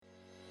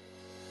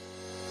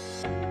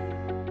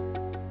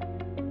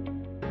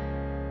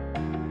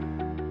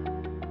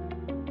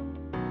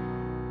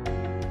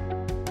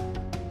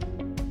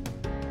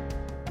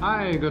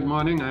Hi, good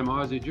morning. I'm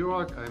Ozzy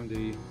Jurok. I'm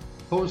the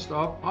host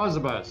of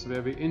Ozbus,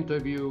 where we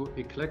interview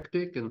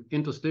eclectic and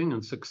interesting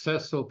and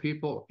successful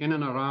people in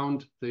and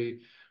around the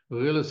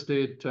real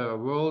estate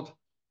world.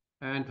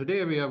 And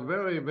today we are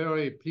very,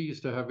 very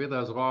pleased to have with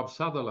us Rob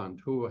Sutherland,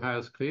 who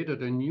has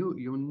created a new,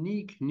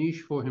 unique niche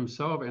for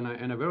himself in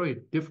a very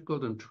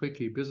difficult and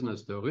tricky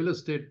business, the real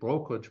estate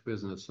brokerage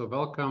business. So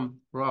welcome,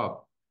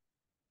 Rob.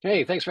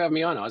 Hey, thanks for having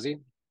me on, Ozzy.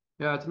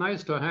 Yeah, it's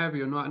nice to have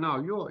you.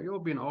 Now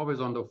you've been always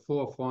on the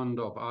forefront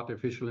of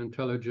artificial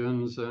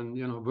intelligence and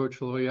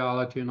virtual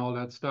reality and all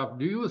that stuff.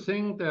 Do you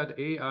think that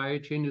AI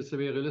changes the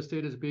way real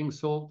estate is being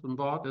sold and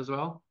bought as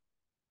well?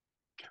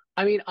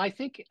 I mean, I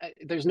think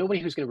there's nobody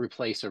who's going to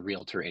replace a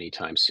realtor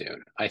anytime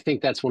soon. I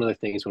think that's one of the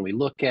things when we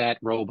look at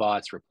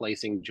robots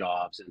replacing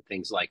jobs and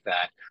things like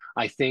that.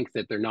 I think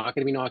that they're not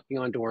going to be knocking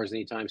on doors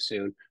anytime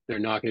soon. They're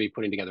not going to be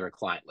putting together a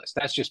client list.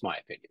 That's just my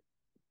opinion.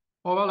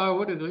 Oh, well, I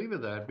would agree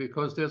with that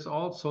because there's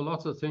also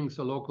lots of things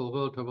a local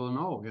realtor will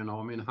know.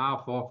 I mean,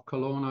 half of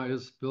Kelowna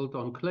is built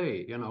on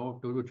clay.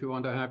 Would you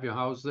want to have your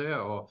house there?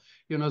 Or,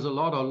 there's a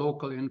lot of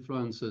local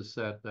influences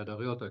that a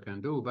realtor can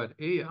do. But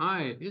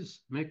AI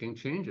is making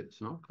changes,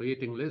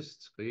 creating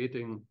lists,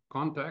 creating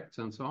contacts,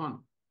 and so on.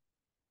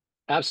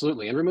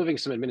 Absolutely. And removing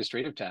some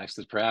administrative tasks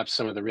that perhaps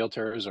some of the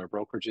realtors or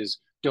brokerages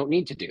don't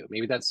need to do.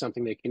 Maybe that's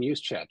something they can use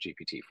Chat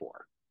GPT for.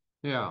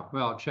 Yeah,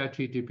 well,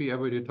 ChatGPT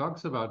everybody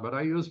talks about, but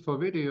I use for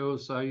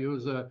videos, I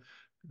use a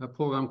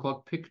program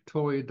called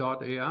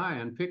Pictory.ai,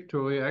 and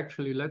Pictory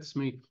actually lets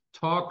me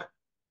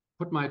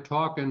put my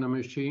talk in the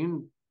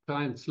machine,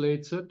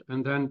 translates it,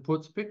 and then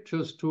puts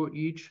pictures to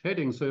each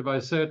heading. So if I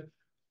said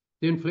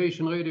the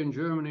inflation rate in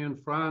Germany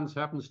and France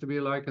happens to be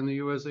like in the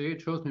USA,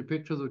 it shows me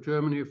pictures of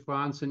Germany,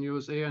 France, and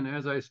USA, and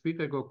as I speak,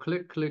 I go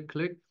click, click,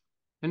 click,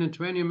 and in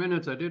 20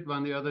 minutes, I did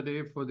one the other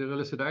day for the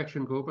Real Estate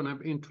Action Group,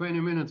 and in 20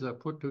 minutes, I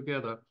put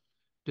together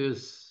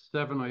this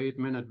 7 or 8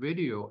 minute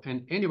video,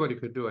 and anybody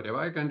could do it. If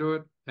I can do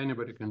it,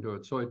 anybody can do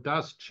it. So it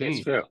does It's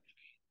change. true.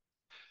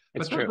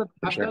 It's But true,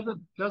 for sure.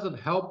 does it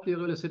help the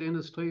real estate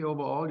industry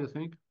overall, you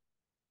think?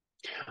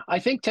 I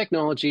think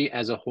technology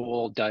as a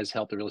whole does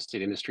help the real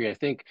estate industry. I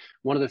think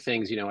one of the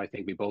things, I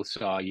think we both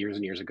saw years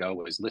and years ago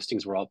was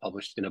listings were all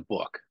published in a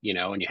book,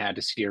 and you had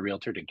to see a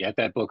realtor to get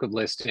that book of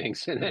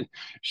listings and then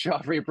show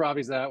off for your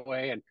properties that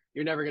way. And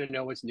you're never going to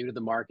know what's new to the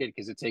market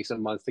because it takes a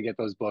month to get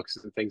those books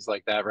and things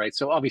like that, right?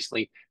 So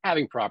obviously,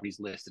 having properties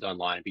listed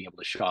online and being able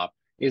to shop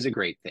is a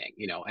great thing,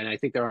 and I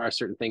think there are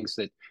certain things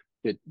that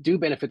do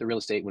benefit the real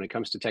estate when it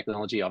comes to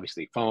technology,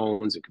 obviously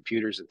phones and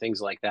computers and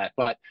things like that.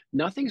 But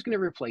nothing's going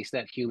to replace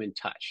that human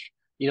touch.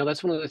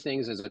 That's one of the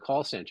things as a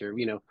call center,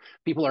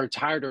 people are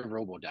tired of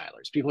robo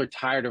dialers. People are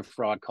tired of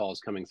fraud calls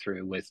coming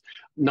through with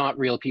not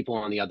real people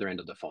on the other end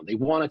of the phone. They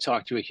want to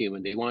talk to a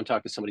human. They want to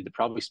talk to somebody that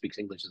probably speaks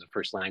English as a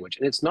first language,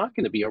 and it's not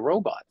going to be a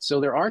robot. So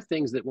there are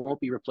things that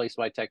won't be replaced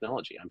by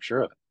technology. I'm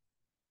sure of it.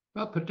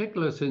 Well,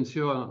 particularly since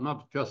you're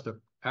not just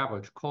an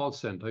average call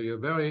center, you're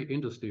very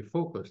industry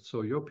focused.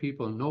 So your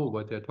people know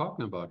what they're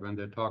talking about when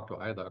they talk to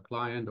either a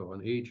client or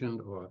an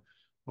agent or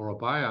a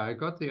buyer.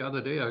 The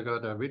other day, I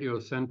got a video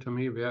sent to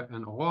me where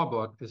an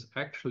robot is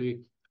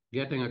actually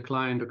getting a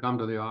client to come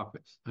to the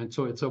office. And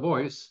so it's a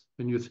voice,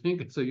 and you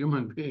think it's a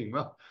human being.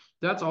 Well,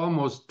 that's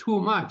almost too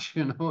much,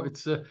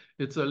 it's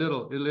a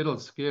little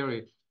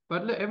scary.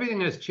 But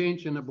everything has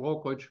changed in the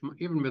brokerage,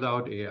 even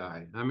without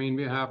AI. I mean,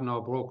 we have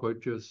now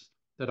brokerages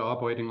that are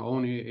operating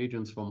only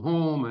agents from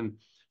home. And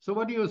so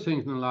what do you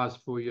think in the last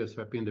 4 years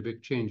have been the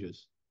big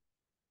changes?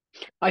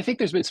 I think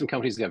there's been some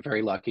companies that got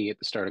very lucky at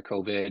the start of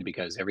COVID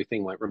because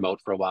everything went remote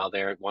for a while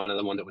there. One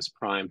that was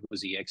primed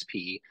was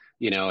EXP,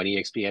 and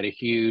EXP had a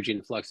huge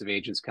influx of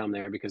agents come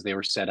there because they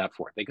were set up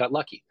for it. They got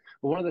lucky.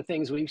 But one of the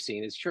things we've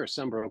seen is sure,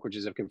 some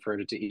brokerages have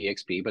converted to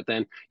EXP, but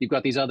then you've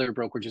got these other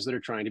brokerages that are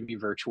trying to be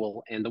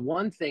virtual. And the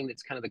one thing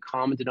that's kind of the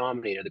common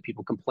denominator that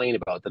people complain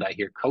about that I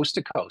hear coast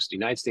to coast, the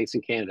United States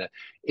and Canada,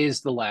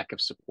 is the lack of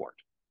support.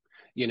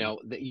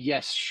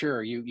 Yes,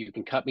 sure, you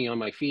can cut me on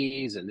my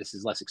fees and this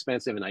is less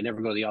expensive and I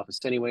never go to the office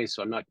anyway,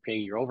 so I'm not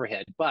paying your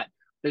overhead, but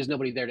there's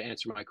nobody there to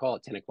answer my call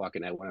at 10 o'clock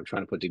at night when I'm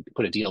trying to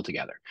put a deal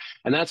together.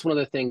 And that's one of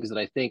the things that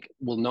I think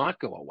will not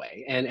go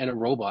away. And a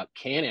robot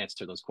can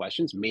answer those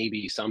questions.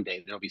 Maybe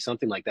someday there'll be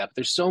something like that. But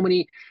there's so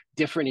many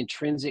different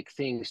intrinsic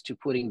things to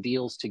putting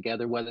deals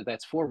together, whether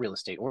that's for real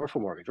estate or for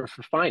mortgage or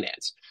for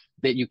finance,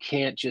 that you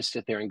can't just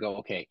sit there and go,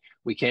 okay,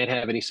 we can't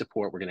have any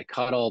support. We're going to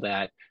cut all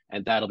that,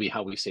 and that'll be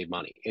how we save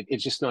money.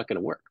 It's just not going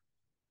to work.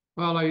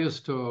 Well, I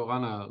used to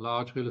run a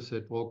large real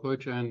estate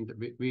brokerage, and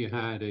we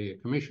had a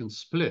commission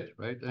split,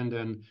 right? And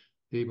then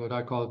what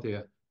I call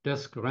the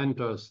desk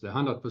renters, the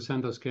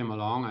 100%ers came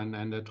along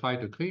and they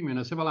tried to cream me. And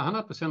I said, well,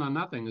 100% of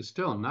nothing is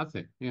still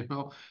nothing, I mean,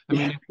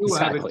 Yeah, if you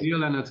have a exactly.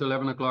 deal and it's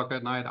 11 o'clock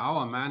at night,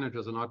 our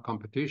managers are not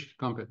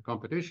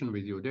competition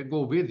with you. They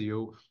go with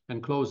you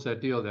and close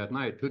that deal that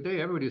night. Today,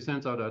 everybody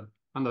sends out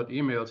 100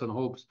 emails and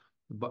hopes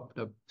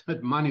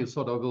that money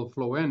sort of will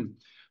flow in.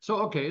 So,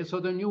 okay,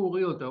 so the new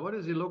realtor, what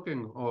is he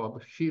looking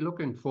or she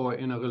looking for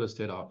in a real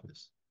estate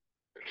office?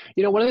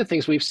 You know, one of the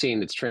things we've seen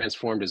that's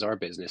transformed as our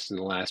business in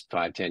the last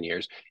 5, 10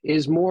 years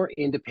is more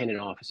independent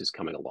offices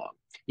coming along.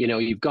 You know,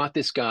 you've got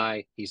this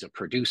guy, he's a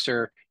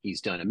producer, he's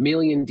done a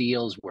million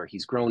deals where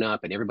he's grown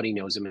up and everybody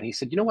knows him. And he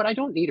said, you know what, I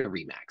don't need a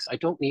Remax. I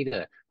don't need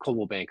a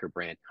Coldwell Banker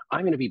brand.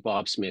 I'm going to be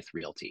Bob Smith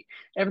Realty.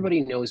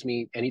 Everybody knows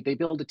me, and they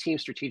build a team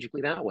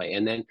strategically that way.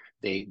 And then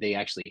they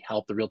actually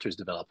help the realtors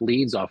develop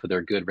leads off of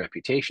their good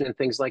reputation and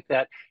things like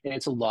that. And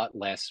it's a lot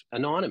less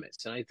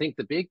anonymous. And I think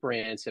the big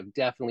brands have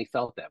definitely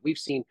felt that. We've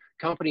seen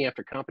company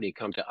after company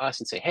come to us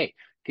and say, hey,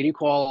 can you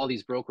call all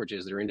these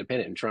brokerages that are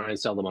independent and try and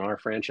sell them on our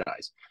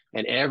franchise?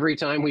 And every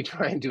time we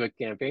try and do a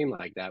campaign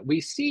like that,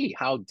 we see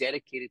how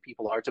dedicated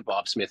people are to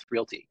Bob Smith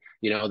Realty.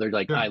 You know, they're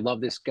like, Yeah. I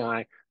love this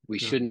guy. We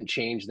shouldn't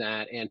change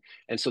that.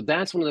 And so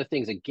that's one of the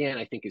things, again,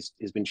 I think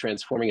has been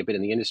transforming a bit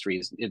in the industry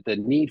is the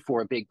need for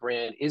a big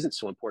brand isn't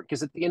so important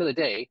because at the end of the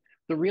day,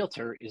 the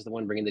realtor is the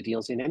one bringing the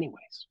deals in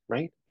anyways,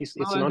 right? It's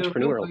Well, an and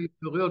entrepreneurial.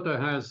 the realtor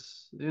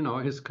has,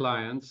 his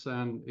clients,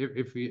 and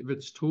if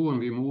it's true and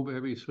we move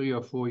every 3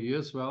 or 4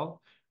 years,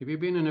 well, if you've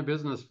been in a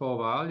business for a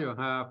while, you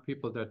have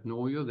people that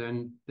know you,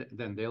 then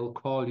they'll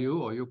call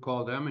you or you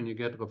call them and you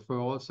get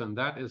referrals, and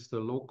that is the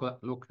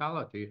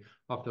locality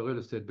of the real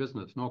estate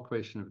business, no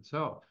question of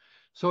itself.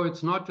 So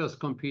it's not just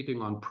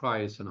competing on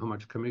price and how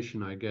much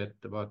commission I get,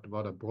 but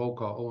what a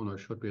broker owner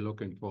should be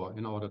looking for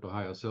in order to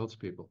hire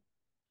salespeople.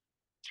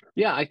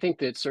 Yeah, I think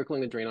that circling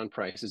the drain on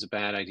price is a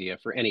bad idea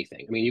for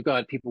anything. I mean, you've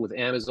got people with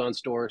Amazon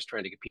stores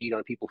trying to compete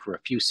on people for a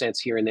few cents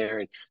here and there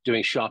and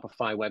doing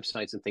Shopify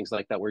websites and things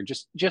like that. We're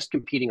just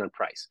competing on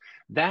price.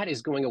 That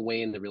is going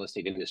away in the real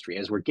estate industry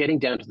as we're getting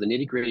down to the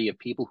nitty-gritty of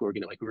people who are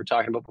going to, like we were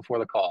talking about before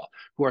the call,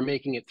 who are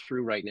making it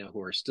through right now,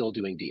 who are still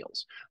doing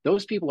deals.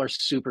 Those people are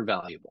super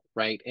valuable,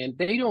 right? And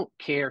they don't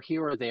care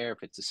here or there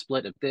if it's a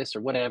split of this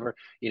or whatever,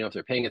 you know, if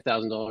they're paying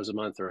 $1,000 a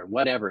month or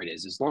whatever it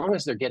is, as long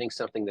as they're getting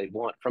something they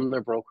want from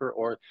their broker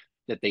or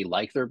that they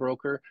like their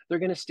broker, they're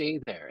going to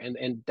stay there.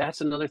 And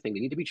that's another thing.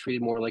 They need to be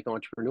treated more like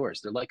entrepreneurs.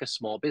 They're like a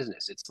small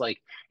business. It's like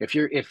if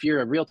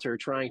you're a realtor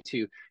trying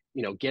to,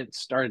 you know, get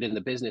started in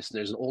the business and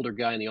there's an older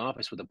guy in the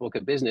office with a book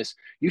of business,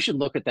 you should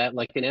look at that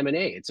like an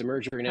M&A. It's a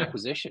merger and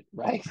acquisition,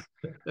 right?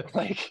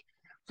 like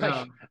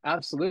Yeah.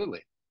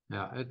 absolutely.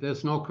 Yeah,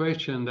 there's no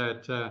question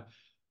that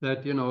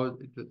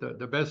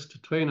the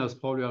best trainers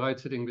probably are right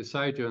sitting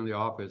beside you in the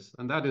office,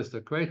 and that is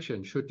the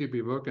question: should you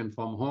be working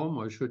from home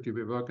or should you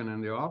be working in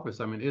the office?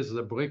 I mean, is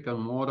the brick and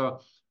mortar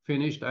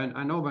finished? And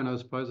I know when I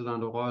was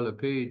president of Royal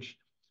LePage,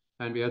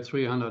 and we had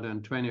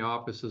 320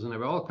 offices, and they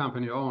were all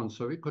company owned,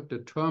 so we could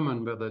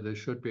determine whether they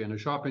should be in a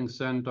shopping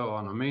center or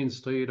on a main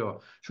street,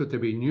 or should they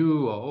be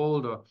new or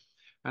older.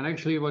 And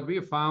actually, what we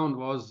found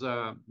was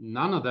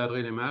none of that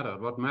really mattered.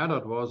 What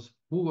mattered was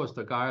who was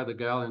the guy or the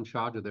gal in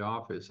charge of the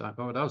office. I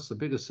thought that was the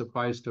biggest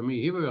surprise to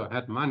me. Here we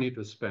had money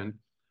to spend.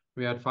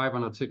 We had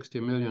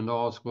 $560 million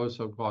worth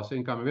of gross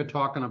income. We're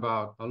talking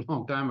about a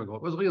long time ago.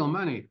 It was real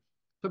money.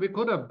 So we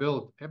could have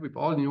built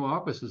all new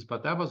offices,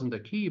 but that wasn't the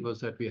key, was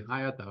that we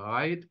hired the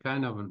right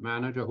kind of a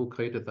manager who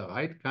created the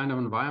right kind of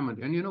environment.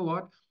 And you know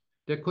what?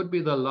 There could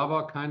be the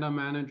lover kind of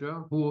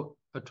manager who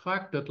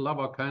attracted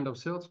lover kind of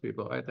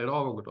salespeople, right? They'd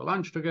all go to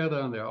lunch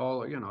together and they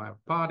all,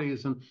 have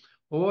parties,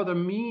 or the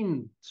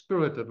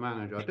mean-spirited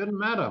manager. It didn't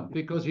matter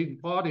because he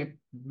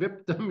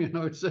whipped them,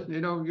 he said,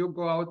 you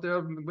go out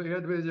there,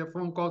 with your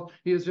phone calls,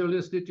 here's your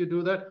list, did you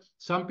do that?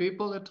 Some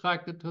people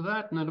attracted to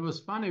that, and it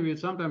was funny, we'd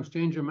sometimes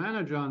change a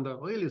manager and the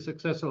really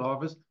successful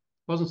office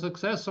wasn't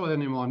successful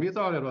anymore. And we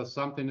thought it was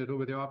something to do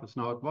with the office.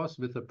 Now it was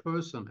with the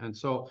person. And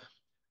so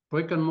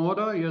brick and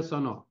mortar, yes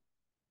or no?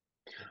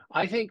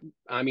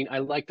 I mean, I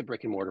like the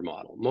brick and mortar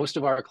model. Most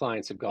of our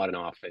clients have got an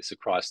office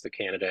across the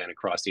Canada and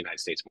across the United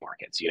States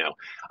markets.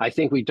 I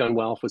think we've done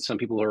well with some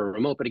people who are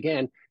remote, but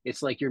again,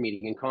 it's like you're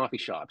meeting in coffee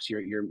shops.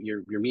 You're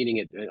meeting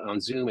it on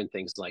Zoom and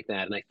things like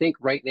that. And I think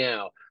right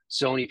now,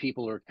 so many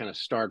people are kind of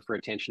starved for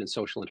attention and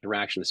social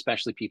interaction,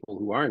 especially people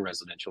who are in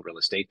residential real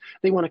estate.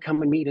 They want to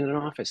come and meet in an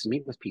office and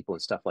meet with people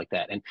and stuff like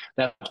that. And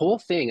that whole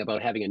thing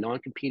about having a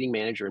non-competing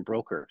manager and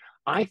broker,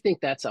 I think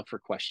that's up for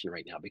question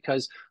right now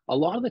because a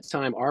lot of the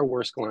time our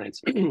worst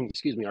clients,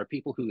 excuse me, are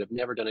people who have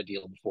never done a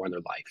deal before in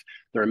their life.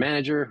 They're a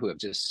manager who have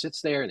just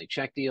sits there and they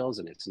check deals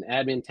and it's an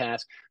admin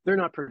task. They're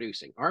not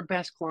producing. Our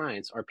best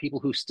clients are people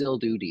who still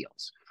do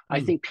deals. I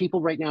think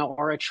people right now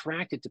are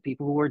attracted to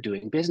people who are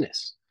doing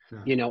business.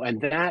 Yeah. And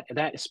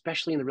that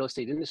especially in the real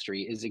estate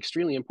industry is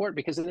extremely important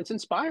because then it's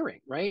inspiring,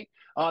 right?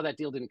 Oh, that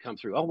deal didn't come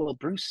through. Oh, well,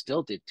 Bruce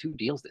still did 2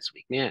 deals this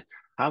week. Man,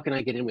 how can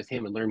I get in with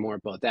him and learn more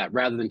about that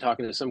rather than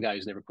talking to some guy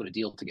who's never put a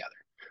deal together?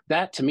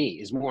 That to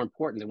me is more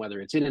important than whether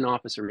it's in an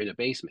office or in a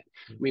basement.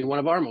 I mean, one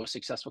of our most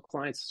successful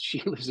clients,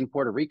 she lives in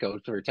Puerto Rico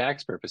for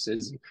tax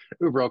purposes,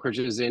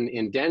 brokerages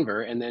in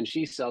Denver, and then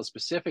she sells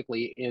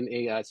specifically in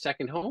a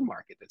second home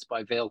market that's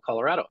by Vail,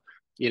 Colorado.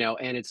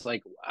 And it's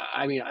like,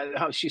 I mean,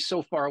 she's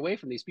so far away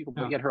from these people,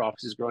 but yet her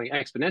office is growing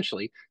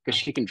exponentially because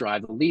she can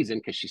drive the leads in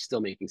because she's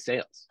still making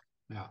sales.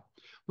 Yeah.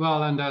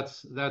 Well, and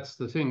that's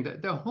the thing.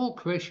 The whole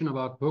question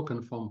about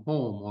working from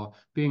home or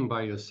being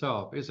by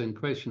yourself is in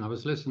question. I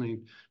was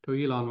listening to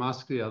Elon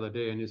Musk the other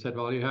day, and he said,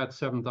 well, he had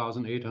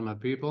 7,800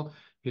 people.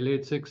 He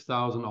laid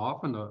 6,000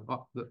 off, and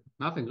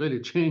nothing really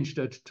changed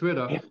at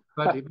Twitter.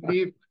 But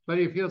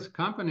he feels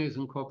companies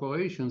and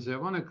corporations, they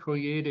want to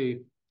create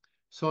a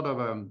sort of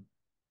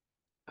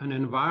an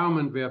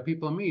environment where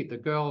people meet. The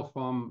girl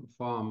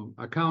from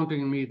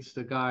accounting meets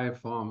the guy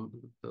from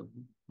the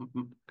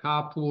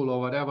carpool or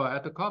whatever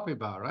at the coffee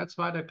bar. That's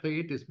why they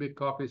create this big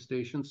coffee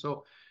station.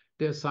 So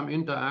there's some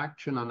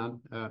interaction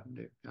and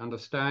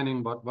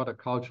understanding what a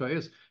culture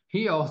is.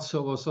 He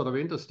also was sort of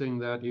interesting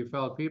that he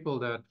felt people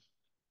that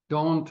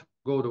don't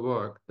go to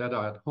work, that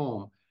are at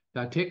home,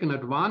 they're taking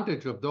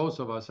advantage of those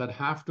of us that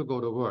have to go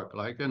to work.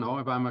 Like, you know,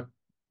 if I'm a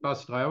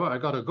bus driver, I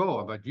got to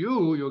go, but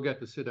you get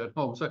to sit at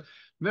home. So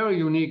very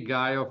unique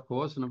guy, of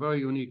course, and a very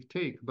unique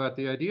take. But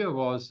the idea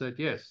was that,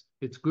 yes,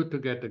 it's good to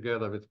get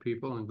together with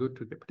people and good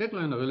to get,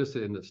 particularly in the real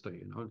estate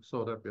industry, you know,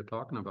 sort of you're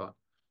talking about.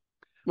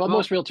 Well, Well,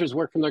 most realtors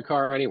work from their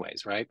car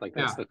anyways, right? Like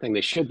that's yeah, the thing.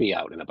 They should be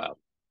out and about.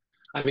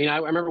 I mean, I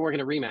remember working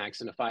at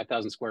Remax in a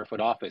 5,000 square foot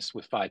office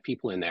with 5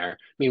 people in there.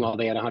 Meanwhile,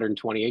 they had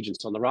 120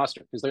 agents on the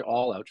roster because they're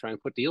all out trying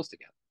to put deals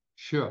together.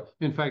 sure.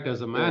 In fact,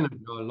 as a Yeah, manager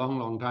a long,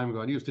 long time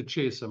ago, I used to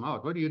chase them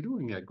out. What are you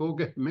doing here?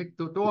 Make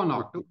the door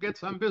knock. Go get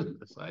some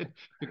business, right?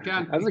 You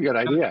can't. that's a good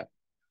idea.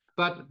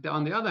 But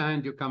on the other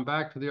hand, you come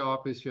back to the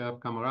office, you have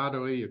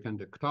camaraderie, you can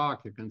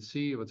talk, you can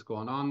see what's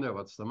going on there,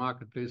 what's the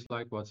marketplace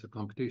like, what's the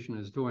competition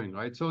is doing,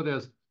 right? So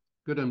there's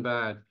good and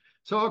bad.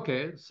 So,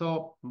 okay,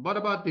 so what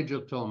about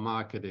digital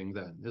marketing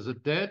then? Is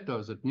it dead or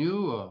is it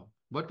new or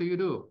what do you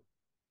do?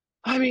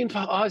 I mean, for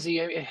Ozzy,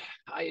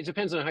 it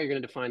depends on how you're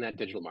going to define that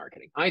digital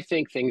marketing. I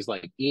think things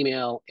like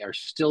email are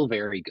still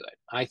very good.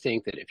 I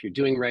think that if you're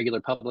doing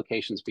regular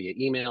publications via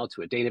email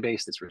to a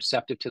database that's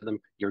receptive to them,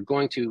 you're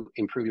going to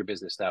improve your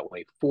business that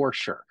way for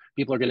sure.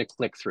 People are going to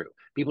click through.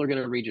 People are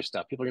going to read your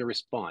stuff. People are going to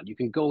respond. You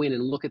can go in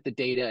and look at the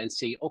data and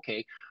see,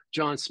 okay,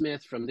 John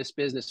Smith from this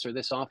business or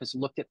this office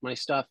looked at my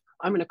stuff.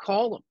 I'm going to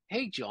call them.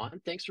 Hey,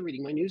 John, thanks for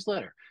reading my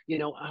newsletter. You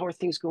know, how are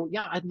things going?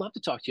 Yeah, I'd love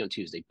to talk to you on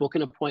Tuesday. Book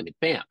an appointment.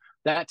 Bam.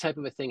 That type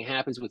of a thing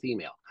happens with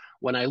email.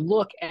 When I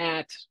look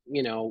at,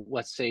 you know,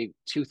 let's say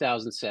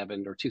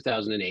 2007 or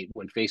 2008,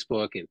 when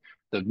Facebook and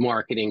the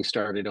marketing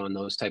started on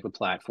those type of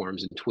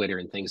platforms and Twitter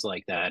and things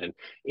like that and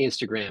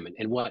Instagram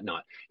and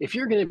whatnot, if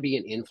you're going to be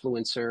an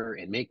influencer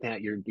and make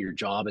that your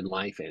job in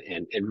life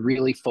and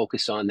really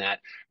focus on that,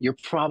 you're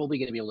probably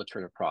going to be able to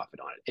turn a profit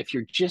on it. If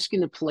you're just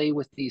going to play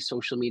with these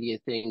social media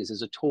things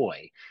as a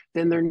toy,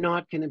 then they're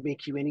not going to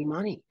make you any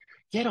money.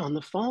 Get on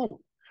the phone.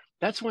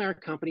 That's why our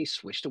company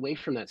switched away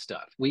from that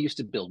stuff. We used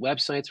to build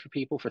websites for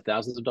people for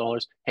thousands of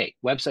dollars. Hey,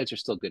 websites are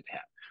still good to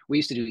have. We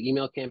used to do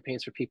email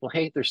campaigns for people.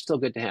 Hey, they're still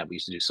good to have. We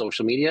used to do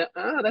social media.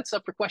 That's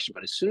up for question.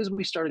 But as soon as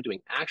we started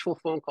doing actual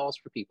phone calls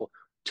for people,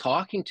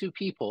 talking to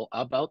people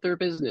about their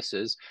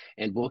businesses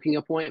and booking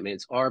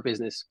appointments, our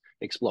business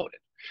exploded.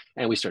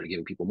 And we started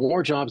giving people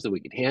more jobs that we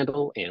could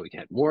handle, and we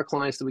had more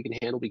clients that we can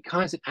handle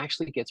because it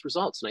actually gets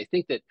results. And I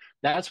think that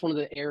that's one of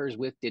the errors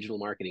with digital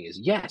marketing is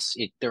yes,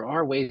 there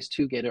are ways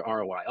to get an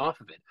ROI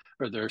off of it,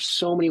 but there are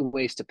so many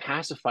ways to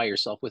pacify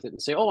yourself with it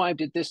and say, oh, I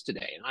did this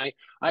today. And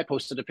I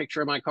posted a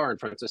picture of my car in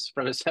front of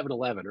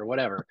 7-Eleven or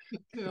whatever.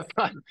 Yeah.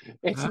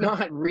 It's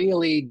not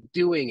really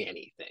doing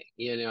anything,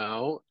 you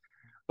know,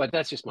 but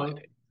that's just my Well,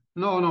 opinion.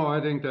 no, I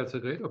think that's a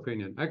great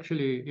opinion.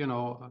 Actually,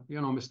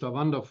 Mr.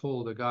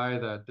 Wonderful, the guy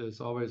that is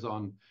always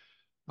on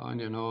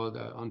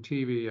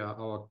TV,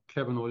 our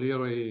Kevin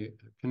O'Leary,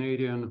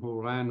 Canadian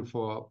who ran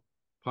for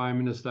prime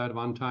minister at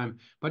one time,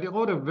 but he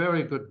wrote a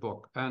very good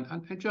book and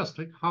just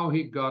like how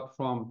he got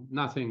from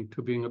nothing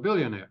to being a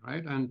billionaire,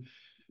 right?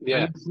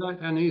 Yeah,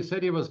 And he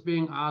said he was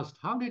being asked,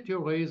 how did you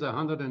raise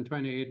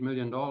 $128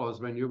 million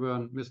when you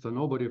were Mr.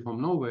 Nobody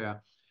from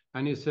nowhere?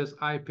 And he says,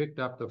 I picked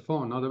up the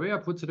phone. Now, the way I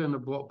puts it in the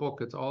book,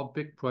 it's all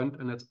big print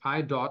and it's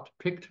I dot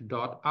picked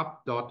dot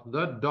up dot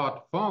the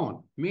dot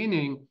phone,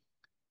 meaning,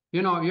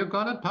 you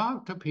got to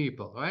talk to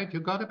people, right?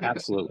 You got to, because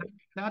absolutely.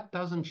 that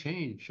doesn't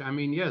change. I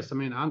mean, yes, I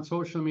mean, on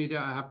social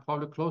media, I have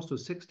probably close to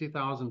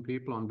 60,000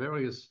 people on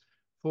various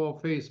four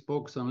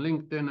Facebooks. On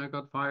LinkedIn, I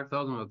got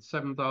 5,000 or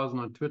 7,000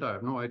 on Twitter. I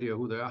have no idea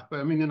who they are.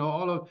 But I mean, and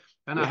I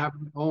Yeah. have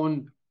my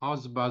own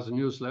Ozbuzz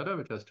newsletter,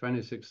 which has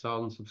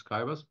 26,000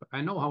 subscribers.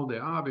 I know how they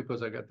are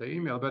because I get the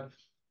email, but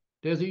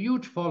there's a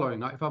huge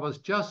following. Now, if I was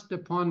just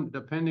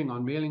depending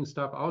on mailing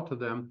stuff out to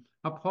them,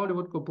 I probably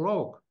would go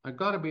broke. I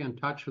got to be in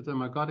touch with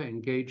them. I got to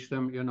engage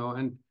them,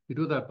 and you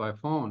do that by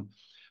phone.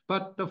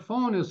 But the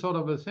phone is sort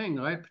of a thing,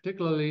 right?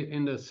 Particularly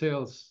in the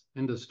sales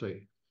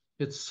industry.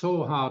 It's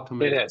so hard to It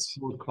make a is.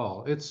 phone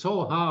call. It's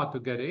so hard to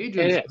get It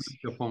agents to is.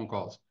 make the phone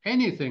calls.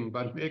 Anything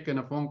but making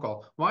a phone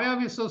call. Why are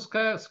we so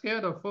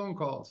scared of phone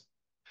calls?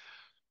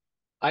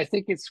 I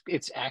think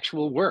it's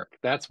actual work.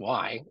 That's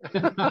why.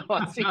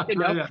 See,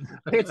 Yeah.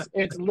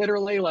 it's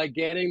literally like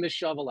getting the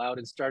shovel out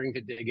and starting to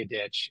dig a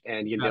ditch,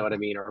 and you know Yeah. what I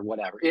mean, or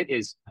whatever. It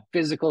is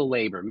physical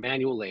labor,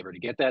 manual labor to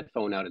get that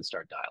phone out and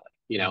start dialing.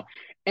 Yeah.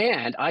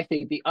 And I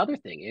think the other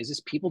thing is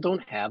people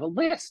don't have a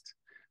list.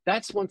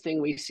 That's one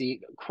thing we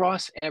see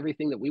across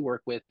everything that we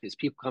work with is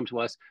people come to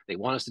us, they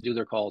want us to do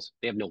their calls,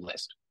 they have no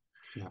list.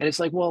 Yeah. And it's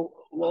like, well,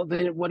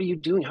 then what are you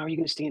doing? How are you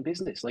going to stay in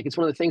business? Like, it's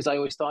one of the things I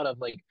always thought of,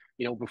 like,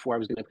 before I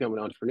was going to become an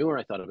entrepreneur,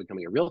 I thought of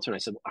becoming a realtor. And I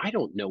said, well, I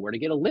don't know where to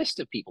get a list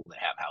of people that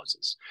have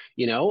houses.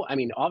 I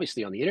mean,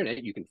 obviously on the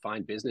internet, you can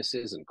find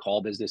businesses and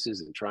call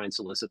businesses and try and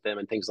solicit them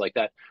and things like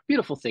that.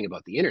 Beautiful thing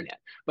about the internet.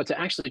 But to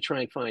actually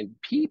try and find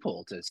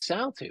people to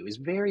sell to is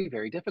very,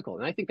 very difficult.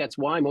 And I think that's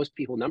why most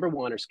people, number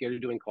one, are scared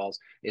of doing calls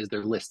is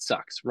their list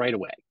sucks right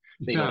away.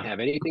 They don't have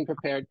anything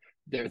prepared.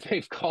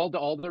 They've called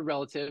all their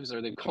relatives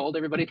or they've called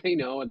everybody they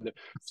know, and the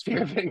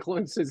sphere of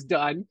influence is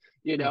done,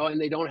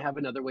 and they don't have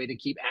another way to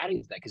keep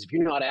adding to that. Because if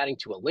you're not adding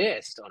to a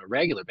list on a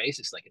regular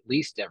basis, like at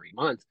least every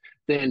month,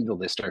 then the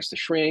list starts to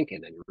shrink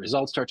and then your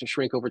results start to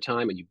shrink over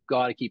time, and you've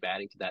got to keep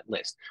adding to that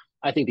list.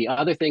 I think the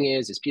other thing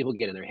is people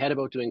get in their head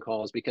about doing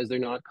calls because they're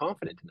not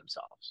confident in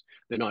themselves.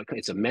 They're not,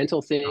 it's a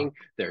mental thing.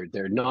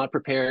 They're not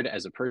prepared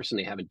as a person.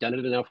 They haven't done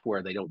it enough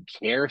where they don't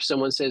care if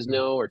someone says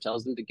no or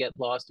tells them to get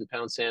lost and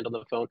pound sand on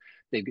the phone.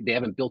 They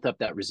haven't built up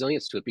that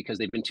resilience to it because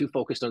they've been too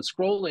focused on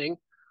scrolling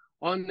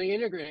on the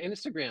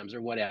Instagrams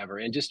or whatever,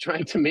 and just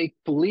trying to make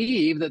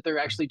believe that they're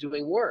actually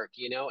doing work,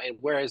 and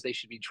whereas they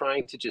should be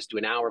trying to just do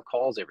an hour of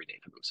calls every day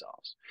for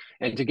themselves.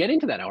 And to get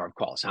into that hour of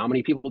calls, how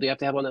many people do you have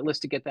to have on that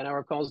list to get that hour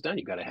of calls done?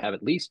 You got to have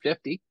at least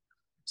 50.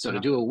 So to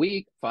do a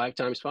week, 5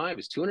 times 5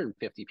 is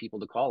 250 people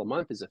to call. A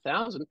month is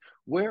 1,000.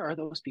 Where are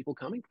those people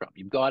coming from?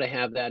 You've got to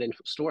have that in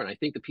store. And I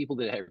think the people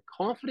that are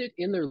confident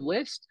in their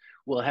list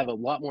will have a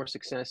lot more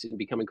success in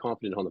becoming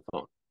confident on the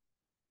phone.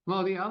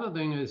 Well, the other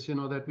thing is,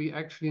 that we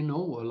actually know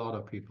a lot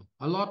of people,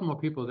 a lot more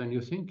people than you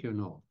think you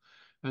know.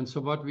 And so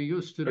what we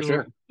used to do,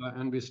 sure.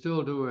 And we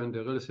still do in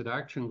the Real Estate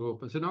Action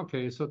Group, I said,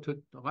 okay, so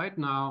right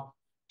now,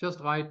 just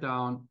write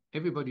down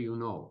everybody you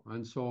know.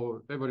 And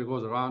so everybody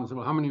goes around and says,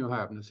 well, how many you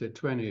have? And they say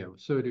 20 or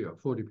 30 or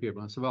 40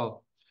 people. And I said,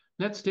 well,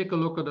 let's take a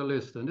look at the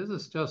list. And this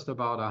is just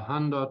about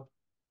 100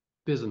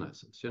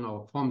 businesses,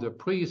 from the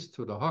priest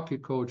to the hockey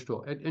coach,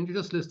 and you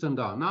just list them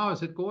down. Now I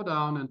said, go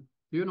down and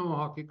do you know a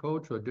hockey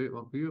coach, or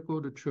do you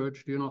go to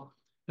church? Do you know?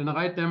 And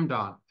write them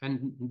down.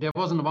 And there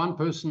wasn't one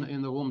person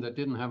in the room that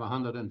didn't have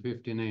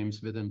 150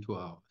 names within 2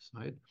 hours,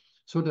 right?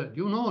 So that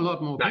a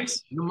lot more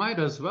Nice. people. You might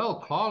as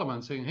well call them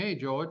and saying, hey,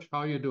 George, how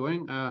are you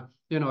doing? I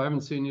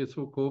haven't seen you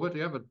through COVID.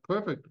 You have a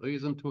perfect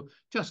reason to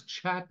just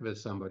chat with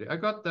somebody.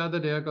 The other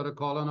day, I got a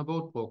call on a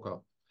boat broker.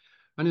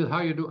 And it's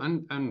how you do,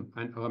 and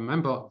I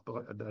remember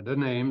the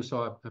name,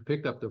 so I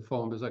picked up the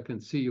phone because I can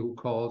see who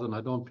called, and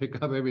I don't pick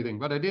up everything.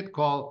 But I did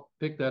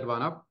pick that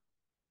one up.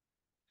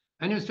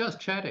 And it's just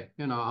chatting,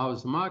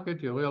 how's the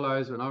market? You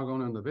realize we're now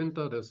going in the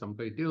winter, there's some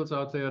great deals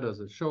out there, there's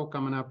a show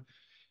coming up.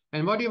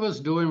 And what he was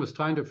doing was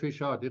trying to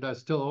fish out, did I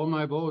still own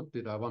my boat?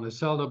 Did I want to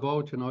sell the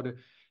boat? And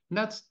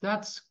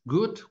that's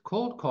good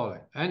cold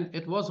calling. And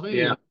it was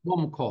really a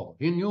home call.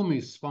 He knew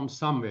me from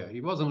somewhere. He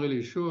wasn't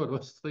really sure. It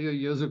was 3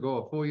 years ago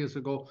or 4 years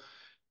ago.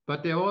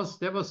 But there was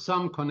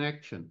some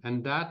connection.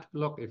 And that,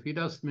 look, if he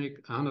does make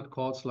 100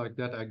 calls like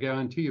that, I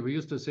guarantee you, we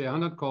used to say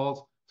 100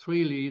 calls,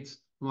 3 leads,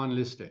 1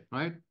 listing,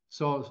 right?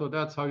 So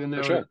that's how you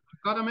narrow it.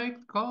 You've got to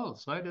make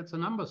calls, right? It's a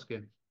numbers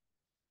game.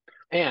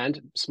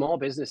 And small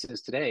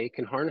businesses today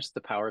can harness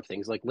the power of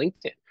things like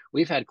LinkedIn.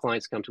 We've had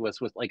clients come to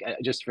us with, like,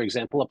 just for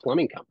example, a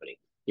plumbing company.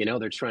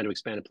 They're trying to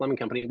expand a plumbing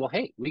company. Well,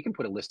 hey, we can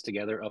put a list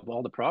together of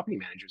all the property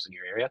managers in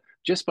your area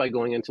just by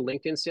going into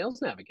LinkedIn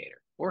Sales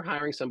Navigator or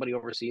hiring somebody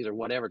overseas or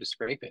whatever to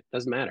scrape it.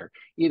 Doesn't matter.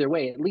 Either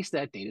way, at least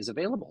that data is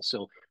available.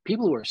 So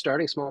people who are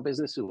starting small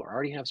businesses, who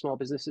already have small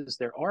businesses,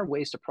 there are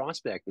ways to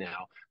prospect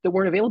now that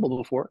weren't available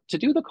before to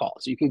do the call.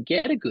 So you can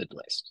get a good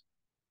list.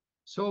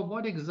 So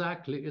what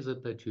exactly is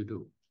it that you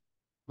do?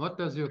 What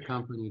does your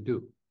company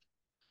do?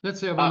 Let's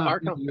say I want to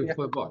hire you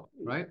for a book,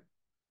 right?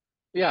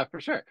 Yeah,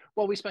 for sure.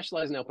 Well, we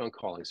specialize in outbound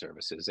calling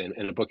services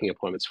and booking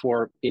appointments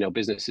for,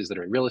 businesses that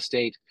are in real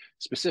estate,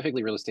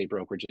 specifically real estate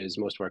brokerages.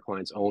 Most of our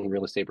clients own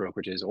real estate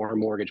brokerages or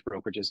mortgage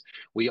brokerages.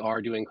 We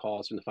are doing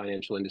calls from the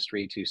financial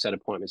industry to set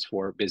appointments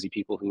for busy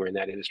people who are in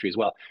that industry as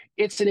well.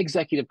 It's an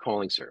executive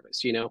calling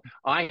service.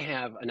 I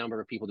have a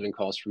number of people doing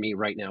calls for me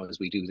right now as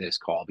we do this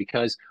call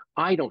because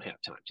I don't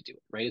have time to do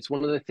it, right? It's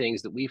one of the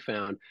things that we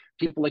found.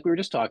 People, like we were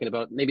just talking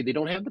about, maybe they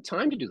don't have the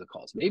time to do the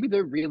calls. Maybe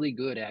they're really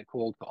good at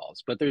cold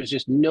calls, but there's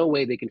just no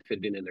way they can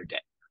fit it in their day.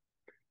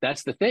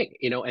 That's the thing,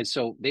 and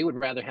so they would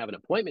rather have an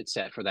appointment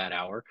set for that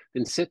hour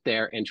than sit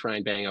there and try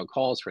and bang out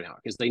calls for an hour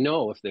because they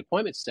know if the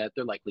appointment's set,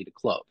 they're likely to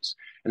close.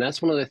 And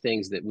that's one of the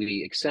things that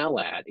we excel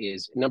at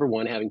is, number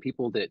one, having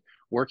people that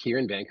work here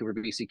in Vancouver,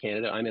 BC,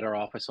 Canada. I'm at our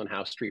office on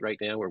House Street right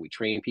now where we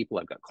train people.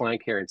 I've got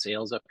client care and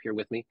sales up here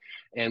with me.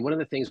 And one of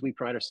the things we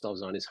pride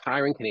ourselves on is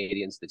hiring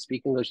Canadians that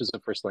speak English as a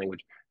first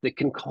language that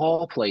can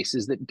call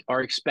places that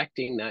are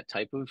expecting that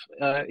type of,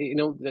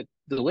 that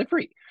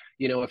delivery.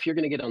 If you're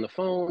going to get on the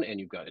phone and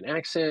you've got an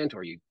accent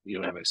or you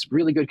don't have a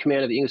really good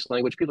command of the English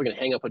language, people are going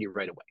to hang up on you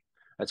right away.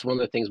 That's one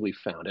of the things we've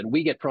found. And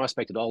we get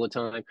prospected all the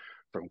time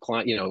from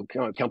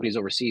companies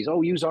overseas.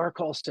 Oh, use our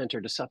call center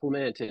to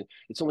supplement, and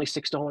it's only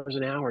 $6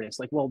 an hour. And it's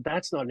like, well,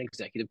 that's not an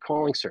executive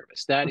calling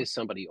service. That is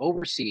somebody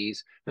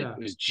overseas that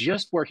was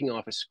just working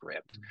off a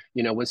script.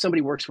 When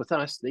somebody works with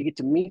us, they get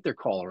to meet their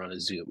caller on a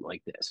Zoom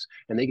like this,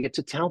 and they get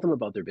to tell them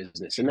about their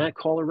business. And that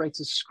caller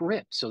writes a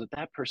script so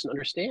that person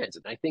understands.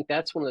 And I think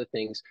that's one of the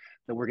things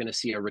that we're going to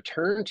see a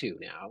return to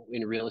now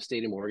in real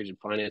estate and mortgage and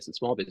finance and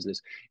small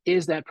business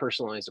is that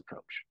personalized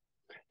approach.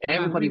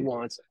 Everybody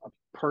wants a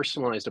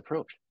personalized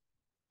approach.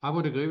 I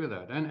would agree with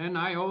that. And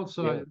I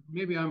also,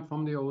 maybe I'm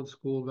from the old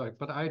school,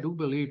 but I do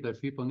believe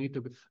that people need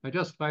to be, I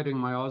just writing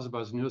my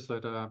Ausbuzz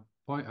newsletter,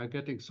 I'm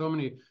getting so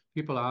many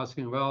people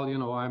asking, well,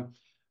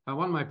 I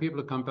want my people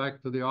to come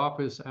back to the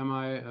office. Am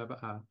I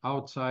an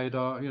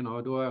outsider?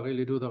 Do I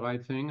really do the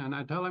right thing? And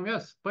I tell them,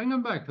 yes, bring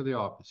them back to the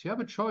office. You have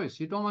a choice.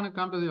 You don't want to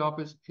come to the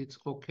office. It's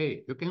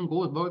okay. You can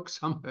go work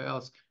somewhere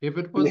else if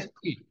it was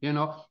free,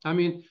 I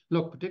mean,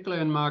 look,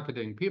 particularly in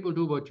marketing, people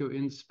do what you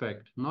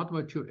inspect, not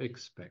what you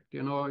expect.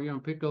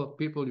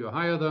 People, you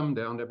hire them,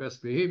 they're on their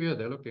best behavior,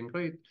 they're looking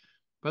great.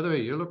 By the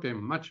way, you're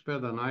looking much better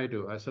than I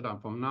do. I said,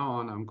 from now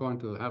on, I'm going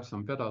to have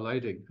some better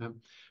lighting.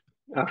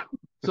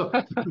 So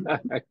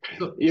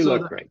you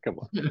look great. Come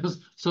on.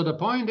 So the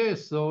point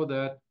is, though,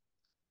 that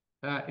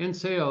in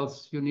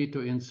sales you need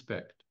to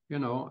inspect,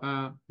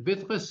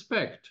 with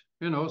respect,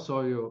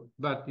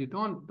 but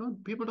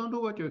people don't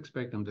do what you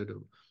expect them to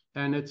do,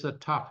 and it's a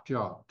tough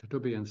job to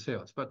be in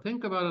sales. But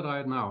think about it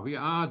right now. We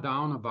are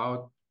down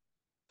about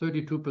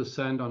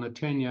 32% on a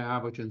 10-year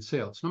average in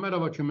sales. No matter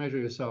what you measure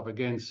yourself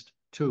against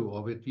to,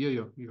 or with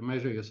you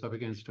measure yourself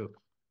against to,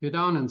 you're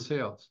down in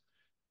sales.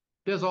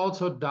 There's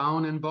also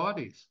down in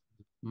bodies.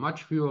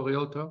 Much fewer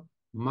realtor,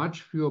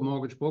 much fewer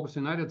mortgage brokers.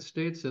 In the United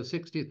States, there's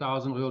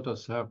 60,000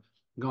 realtors have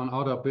gone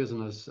out of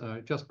business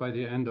just by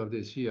the end of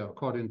this year,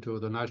 according to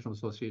the National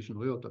Association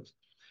of Realtors.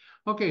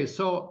 Okay,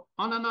 so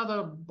on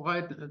another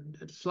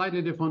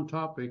slightly different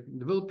topic,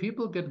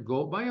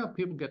 why are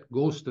people get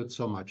ghosted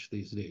so much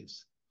these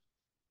days?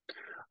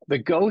 The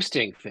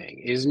ghosting thing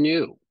is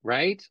new,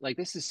 right? Like,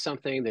 this is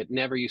something that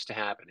never used to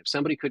happen. If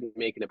somebody couldn't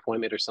make an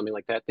appointment or something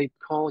like that, they'd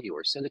call you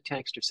or send a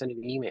text or send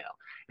an email.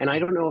 And I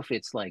don't know if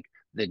it's like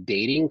the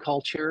dating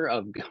culture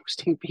of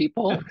ghosting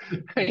people.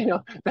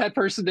 That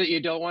person that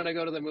you don't want to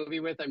go to the movie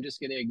with, I'm just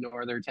going to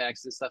ignore their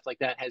texts and stuff like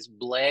that, has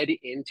bled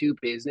into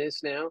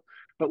business now.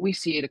 But we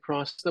see it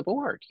across the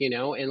board,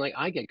 and like,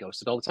 I get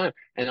ghosted all the time,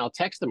 and I'll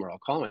text them or I'll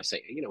call them. I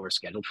say, we're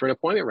scheduled for an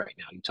appointment right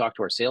now. You talk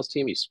to our sales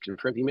team, you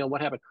confirm the email,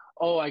 what happened?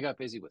 Oh, I got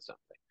busy with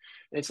something.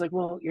 And it's like,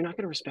 well, you're not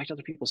going to respect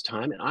other people's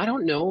time. And I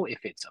don't know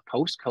if it's a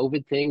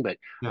post-COVID thing, but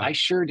I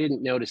sure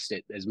didn't notice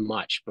it as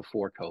much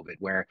before COVID,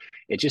 where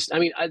it just,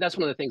 that's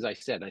one of the things I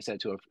said. And I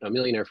said to a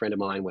millionaire friend of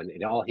mine when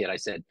it all hit, I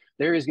said,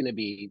 there is going to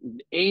be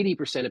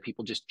 80% of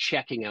people just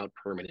checking out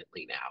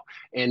permanently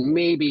now. And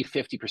maybe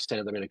 50%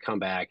 of them are going to come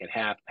back at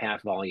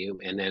half volume.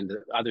 And then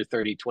the other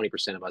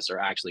 20% of us are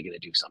actually going to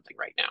do something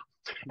right now.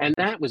 And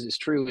that was as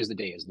true as the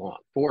day is long,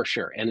 for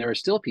sure. And there are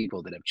still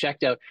people that have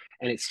checked out.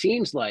 And it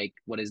seems like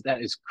that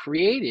is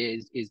created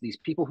is these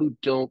people who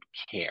don't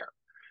care.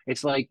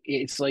 It's like,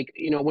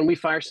 when we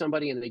fire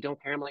somebody and they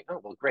don't care, I'm like,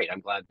 oh, well, great. I'm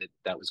glad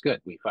that was good.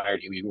 We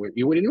fired you.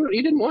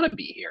 You didn't want to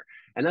be here.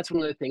 And that's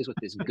one of the things with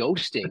this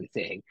ghosting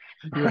thing.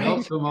 You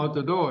helped them out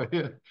the door.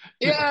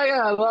 Yeah,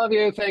 I love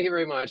you. Thank you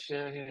very much.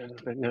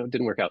 But no, it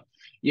didn't work out.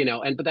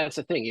 But that's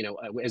the thing,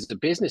 as a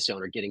business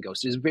owner, getting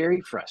ghosted is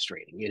very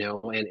frustrating,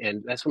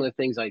 and that's one of the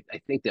things I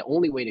think the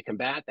only way to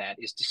combat that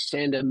is to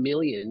send a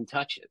million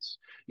touches.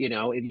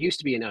 It used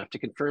to be enough to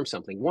confirm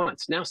something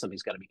once. Now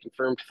something's got to be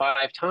confirmed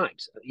 5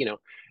 times,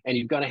 and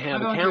you've got to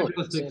have a calendar.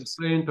 Just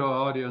explain to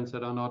our audience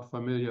that are not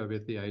familiar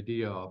with the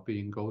idea of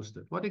being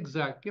ghosted.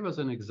 Give us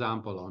an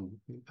example on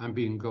I'm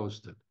being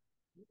ghosted.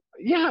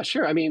 Yeah,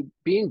 sure.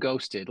 Being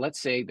ghosted,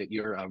 let's say that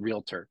you're a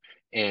realtor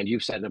and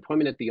you've set an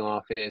appointment at the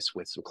office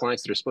with some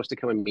clients that are supposed to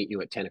come and meet you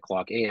at 10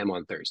 o'clock a.m.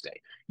 on Thursday.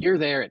 You're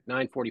there at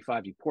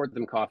 9:45, you poured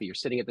them coffee, you're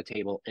sitting at the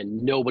table,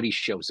 and nobody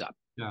shows up.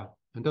 Yeah,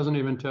 and doesn't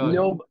even tell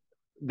you.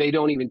 They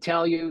don't even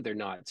tell you. They're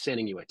not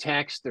sending you a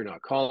text. They're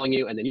not calling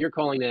you. And then you're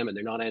calling them and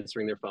they're not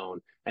answering their phone.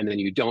 And then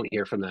you don't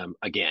hear from them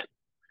again.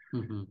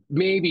 Mm-hmm.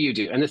 Maybe you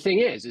do. And the thing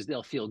is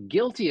they'll feel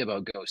guilty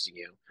about ghosting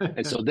you.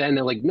 And so then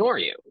they'll ignore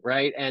you.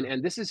 Right.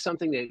 And this is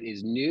something that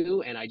is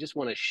new. And I just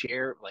want to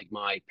share like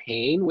my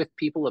pain with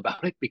people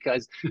about it,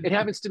 because it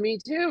happens to me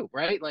too.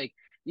 Right. Like,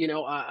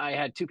 I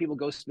had 2 people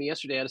ghost me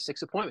yesterday out of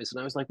 6 appointments. And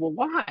I was like, well,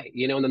 why?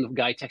 And then the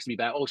guy texted me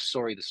back, oh,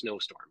 sorry, the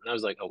snowstorm. And I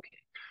was like, okay,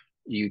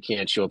 you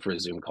can't show up for a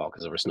Zoom call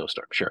because of a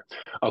snowstorm. Sure.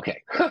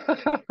 Okay.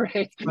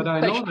 Right. But I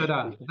know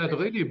that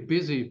really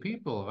busy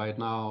people right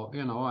now,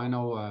 I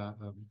know a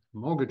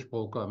mortgage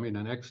broker,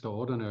 an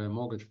extraordinary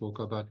mortgage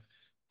broker, but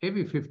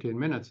every 15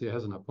 minutes he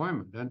has an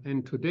appointment.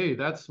 And today,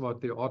 that's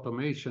what the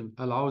automation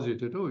allows you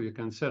to do. You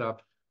can set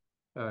up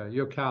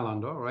your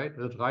calendar, right?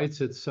 It writes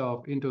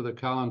itself into the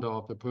calendar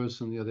of the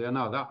person you're there.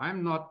 Now,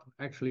 I'm not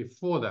actually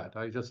for that.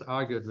 I just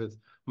argued with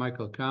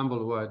Michael Campbell,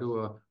 who I do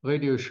a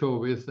radio show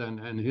with,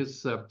 and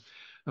his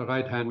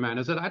right-hand man.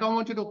 I said, I don't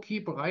want you to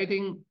keep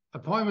writing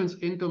appointments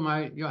into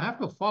my, you have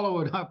to follow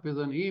it up with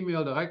an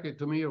email directly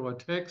to me or a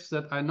text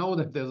that I know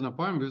that there's an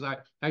appointment, because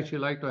I actually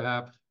like to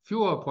have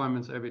fewer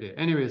appointments every day.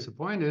 Anyways, the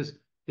point is,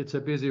 it's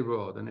a busy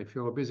world. And if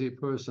you're a busy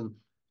person,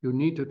 you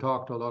need to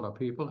talk to a lot of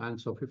people. And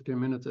so 15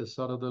 minutes is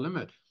sort of the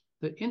limit.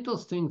 The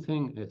interesting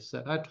thing is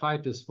that I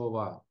tried this for a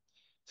while.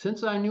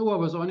 Since I knew I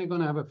was only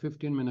going to have a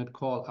 15-minute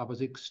call, I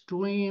was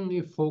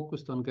extremely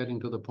focused on getting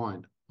to the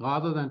point,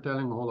 rather than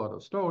telling a whole lot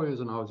of stories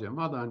and how's your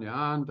mother and your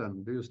aunt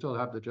and do you still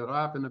have the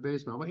giraffe in the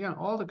basement. Well, yeah,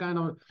 all the kind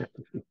of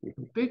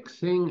big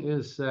thing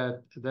is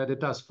that it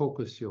does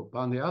focus you. But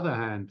on the other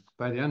hand,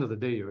 by the end of the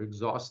day, you're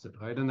exhausted,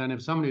 right? And then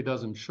if somebody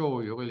doesn't show,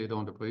 you really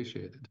don't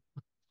appreciate it.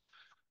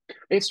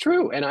 It's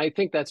true, and I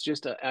think that's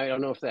just I don't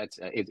know if that's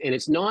and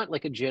it's not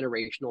like a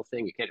generational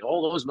thing. You can't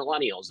all those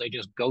millennials, they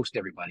just ghost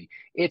everybody.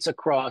 It's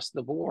across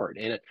the board,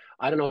 and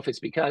I don't know if it's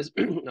because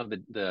of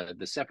the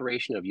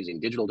separation of using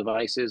digital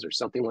devices or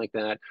something like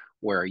that,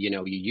 where you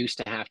used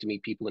to have to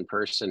meet people in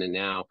person, and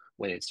now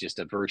when it's just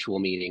a virtual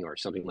meeting or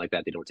something like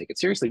that, they don't take it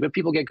seriously. But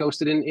people get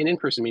ghosted in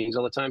person meetings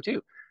all the time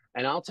too.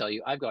 And I'll tell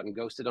you, I've gotten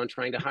ghosted on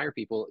trying to hire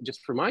people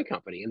just for my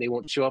company, and they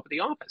won't show up at the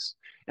office.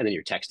 And then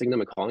you're texting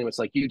them and calling them. It's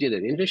like you did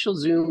an initial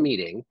Zoom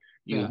meeting,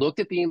 you Yeah. looked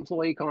at the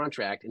employee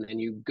contract, and then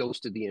you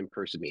ghosted the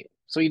in-person meeting.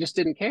 So you just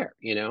didn't care,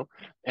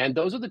 And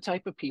those are the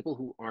type of people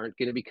who aren't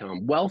going to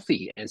become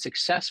wealthy and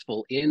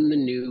successful in the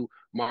new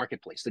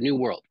marketplace, the new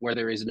world, where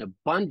there is an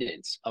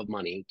abundance of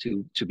money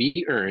to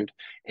be earned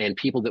and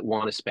people that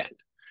want to spend.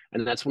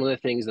 And that's one of the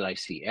things that I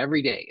see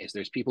every day is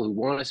there's people who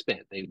want to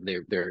spend.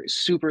 They're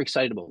super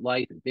excited about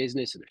life and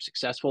business, and they're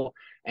successful.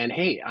 And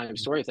hey, I'm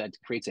sorry if that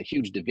creates a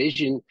huge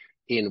division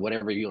in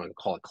whatever you want to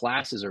call it,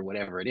 classes or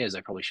whatever it is. I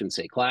probably shouldn't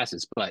say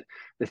classes, but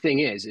the thing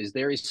is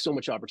there is so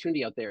much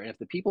opportunity out there. And if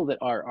the people that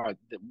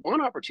that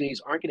want opportunities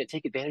aren't going to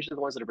take advantage of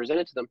the ones that are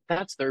presented to them,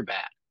 that's their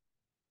bad.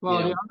 Well,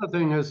 the other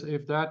thing is,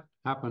 if that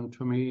happened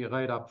to me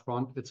right up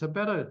front, it's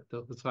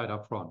right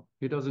up front.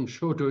 He doesn't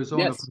show to his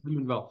own Yes,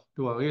 opinion, well,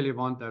 do I really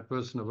want that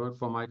person to work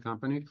for my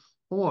company?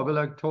 Or will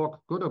I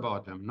talk good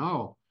about him?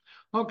 No.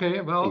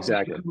 Okay, well, we're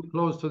exactly. getting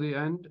close to the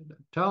end.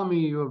 Tell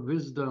me your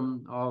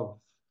wisdom of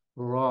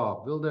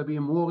Rob. Will there be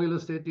more real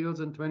estate deals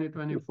in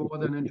 2024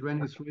 than in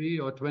 23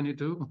 or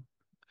 22?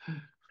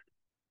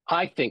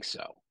 I think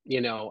so.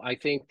 I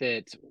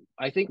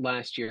think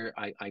last year,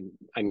 I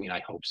mean, I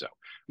hope so,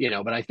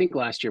 but I think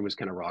last year was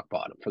kind of rock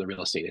bottom for the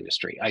real estate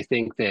industry. I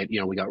think that,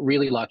 we got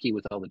really lucky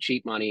with all the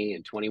cheap money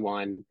in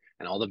 21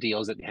 and all the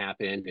deals that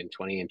happened in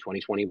 20 and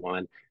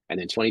 2021. And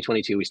then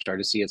 2022, we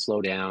started to see it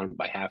slow down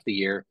by half the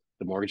year.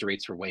 The mortgage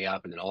rates were way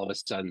up. And then all of a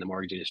sudden, the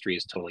mortgage industry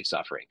is totally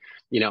suffering,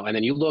 and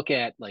then you look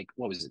at like,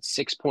 what was it,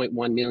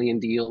 6.1 million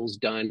deals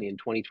done in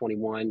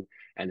 2021.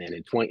 And then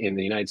in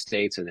the United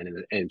States, and then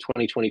in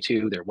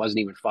 2022, there wasn't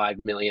even 5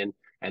 million.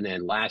 And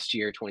then last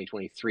year,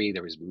 2023,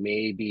 there was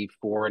maybe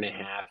 4.5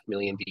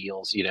 million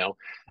deals.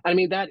 I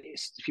mean, that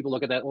is, people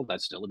look at that, well,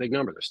 that's still a big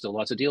number. There's still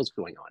lots of deals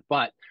going on.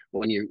 But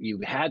when you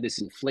had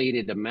this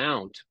inflated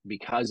amount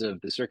because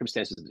of the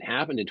circumstances that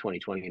happened in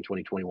 2020 and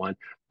 2021,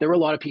 there were a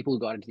lot of people who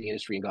got into the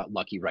industry and got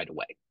lucky right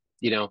away.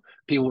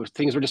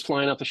 Things were just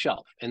flying off the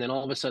shelf. And then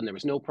all of a sudden there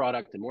was no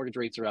product and mortgage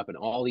rates are up, and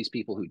all these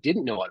people who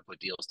didn't know how to put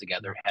deals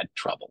together had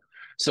trouble.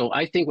 So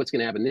I think what's going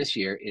to happen this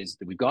year is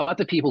that we've got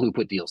the people who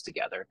put deals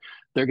together.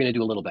 They're going to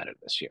do a little better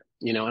this year,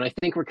 and I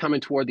think we're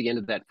coming toward the end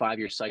of that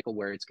 5-year cycle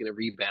where it's going to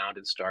rebound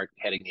and start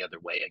heading the other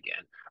way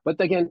again. But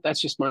again, that's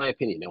just my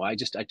opinion. I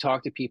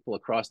talk to people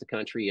across the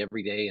country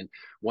every day, and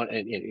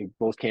in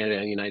both Canada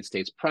and the United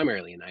States,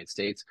 primarily the United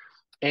States,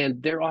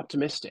 and they're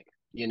optimistic.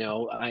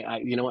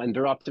 And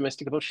they're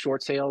optimistic about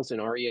short sales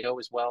and REO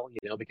as well,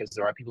 because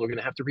there are people who are going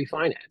to have to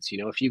refinance.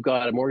 If you've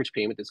got a mortgage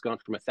payment that's gone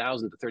from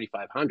 1,000 to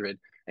 3,500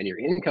 and your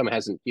income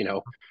hasn't,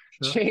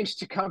 Sure. changed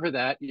to cover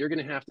that, you're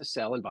going to have to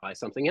sell and buy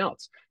something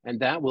else. And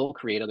that will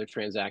create other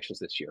transactions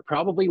this year,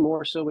 probably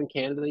more so in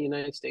Canada than the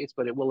United States,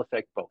 but it will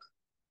affect both.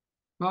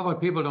 Well,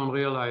 what people don't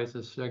realize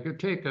is, like, you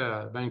take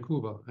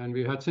Vancouver, and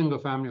we had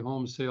single-family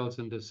home sales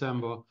in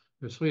December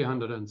with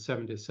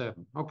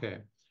 377. Okay.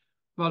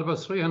 Well, it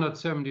was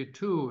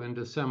 372 in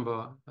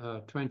December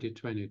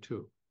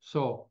 2022.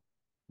 So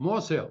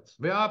more sales.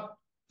 We're up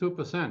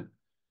 2%.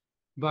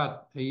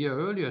 But a year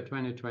earlier,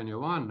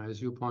 2021,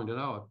 as you pointed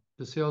out,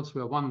 the sales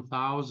were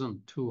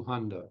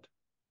 1,200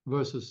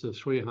 versus the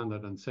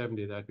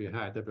 370 that we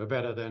had, that were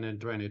better than in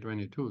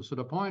 2022. So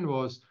the point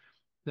was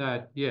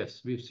that,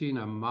 yes, we've seen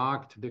a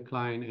marked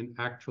decline in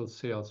actual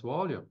sales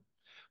volume.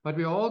 But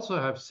we also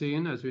have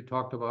seen, as we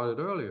talked about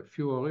it earlier,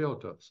 fewer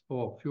realtors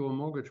or fewer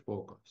mortgage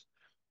brokers.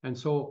 And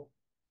so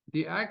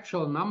the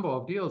actual number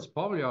of deals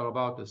probably are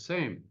about the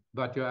same,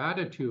 but your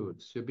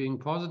attitudes, you're being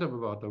positive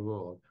about the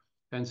world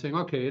and saying,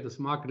 okay, this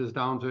market is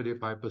down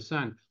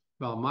 35%.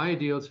 Well, my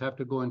deals have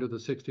to go into the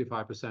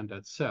 65%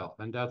 that sell,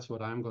 and that's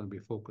what I'm going to be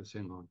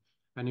focusing on.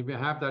 And if we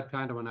have that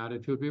kind of an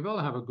attitude, we will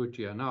have a good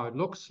year. Now, it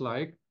looks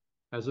like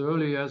as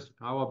early as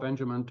our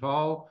Benjamin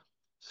Tall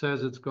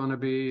says it's going to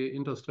be,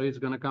 interest rates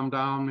going to come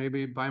down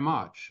maybe by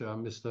March.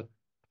 Mr.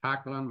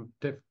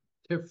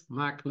 Tiff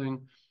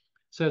Mackling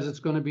says it's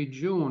going to be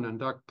June, and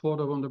Doug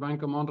Porter from the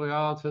Bank of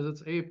Montreal says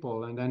it's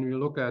April. And then you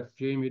look at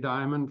Jamie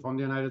Dimon from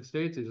the United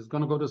States, it's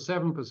going to go to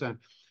 7%. I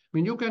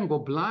mean, you can go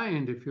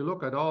blind if you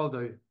look at all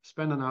the,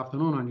 spend an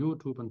afternoon on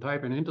YouTube and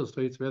type in interest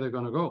rates where they're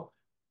going to go.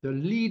 The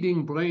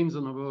leading brains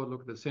in the world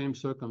look at the same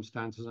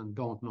circumstances and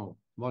don't know.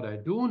 What I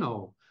do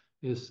know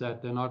is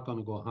that they're not going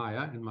to go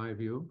higher, in my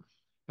view,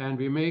 and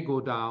we may go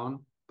down,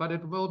 but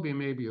it will be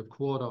maybe a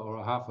quarter or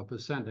a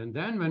 0.5%. And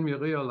then when we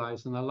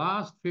realize in the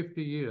last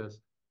 50 years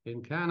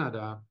in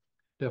Canada,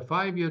 the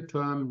 5-year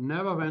term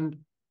never went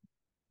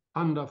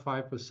under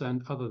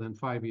 5% other than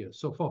 5 years.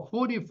 So for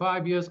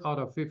 45 years out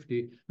of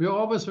 50, we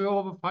always were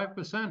over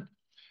 5%.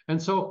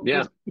 And so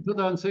Yeah. it's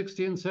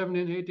 2016,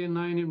 17, 18,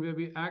 19, where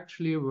we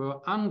actually were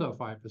under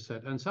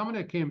 5%. And some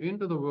that came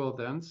into the world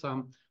then,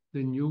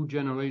 the new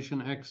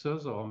generation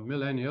Xers or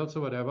millennials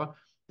or whatever,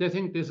 they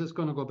think this is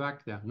going to go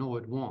back there. No,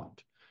 it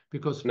won't,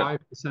 because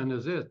 5%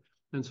 is it.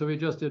 And so we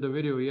just did a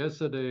video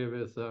yesterday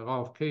with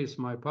Ralph Case,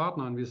 my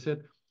partner, and we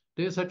said,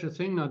 there's such a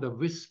thing now, the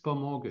whisper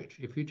mortgage.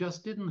 If you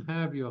just didn't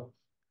have your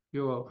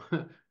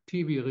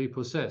TV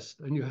repossessed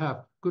and you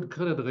have good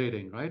credit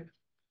rating, right?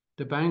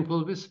 The bank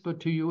will whisper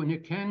to you, and you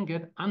can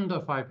get under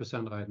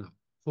 5% right now,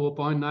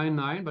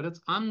 4.99, but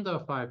it's under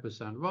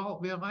 5%. Well,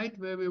 we're right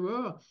where we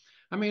were.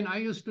 I mean, I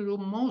used to do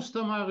most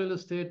of my real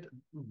estate,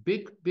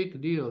 big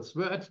deals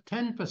were at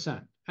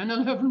 10% and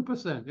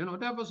 11%. You know,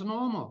 that was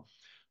normal.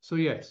 So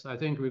yes, I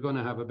think we're going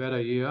to have a better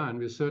year, and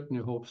we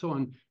certainly hope so.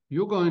 And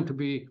you're going to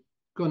be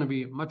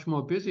much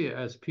more busy,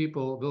 as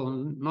people will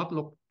not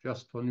look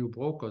just for new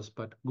brokers,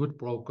 but good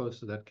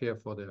brokers that care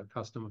for their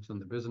customers and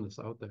the business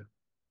out there.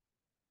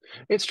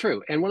 It's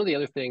true. And one of the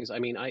other things, I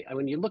mean,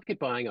 when you look at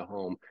buying a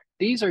home,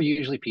 these are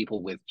usually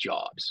people with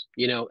jobs,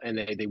 you know, and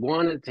they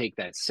want to take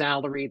that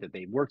salary that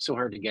they worked so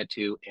hard to get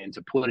to and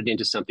to put it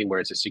into something where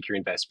it's a secure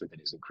investment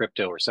that isn't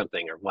crypto or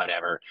something or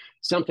whatever,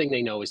 something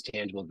they know is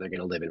tangible that they're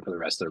going to live in for the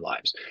rest of their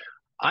lives.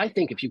 I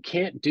think if you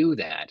can't do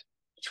that,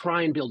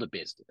 try and build a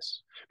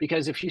business.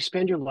 Because if you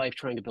spend your life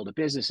trying to build a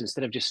business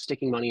instead of just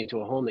sticking money into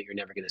a home that you're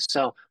never going to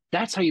sell,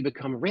 that's how you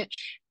become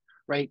rich.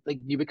 Right? Like,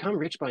 you become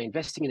rich by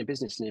investing in a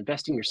business and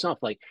investing yourself.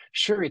 Like,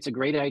 sure, it's a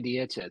great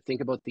idea to think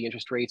about the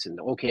interest rates and,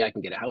 okay, I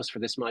can get a house for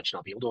this much and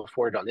I'll be able to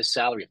afford it on this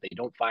salary if they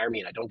don't fire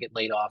me and I don't get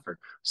laid off or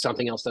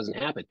something else doesn't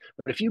happen.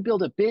 But if you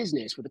build a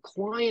business with a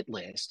client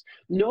list,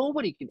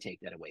 nobody can take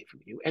that away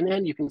from you. And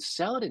then you can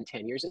sell it in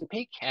 10 years and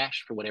pay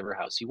cash for whatever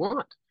house you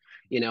want.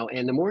 You know,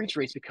 and the mortgage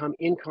rates become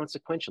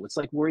inconsequential. It's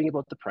like worrying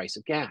about the price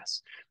of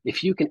gas.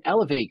 If you can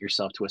elevate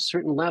yourself to a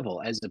certain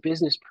level as a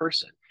business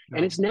person,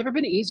 and it's never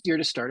been easier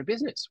to start a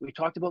business. We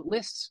talked about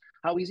lists,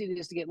 how easy it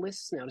is to get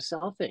lists now to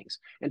sell things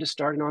and to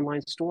start an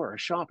online store or a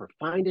shop or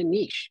find a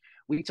niche.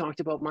 We talked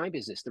about my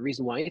business. The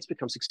reason why it's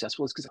become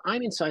successful is because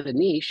I'm inside a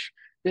niche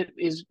that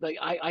is like,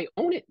 I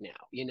own it now,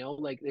 you know,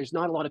 like there's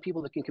not a lot of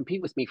people that can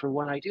compete with me for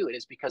what I do. It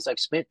is because I've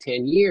spent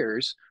 10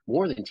 years,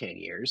 more than 10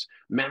 years,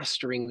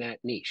 mastering that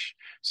niche.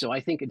 So I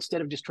think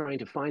instead of just trying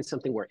to find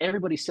something where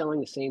everybody's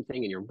selling the same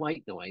thing and you're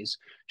white noise,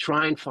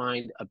 try and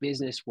find a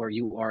business where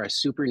you are a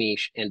super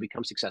niche and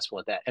become successful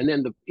at that. And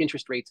then the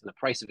interest rates and the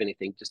price of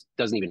anything just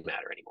doesn't even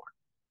matter anymore.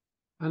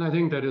 And I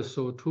think that is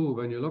so true.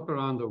 When you look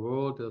around the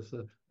world, there's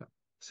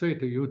straight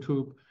to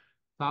YouTube,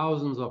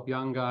 thousands of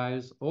young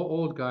guys or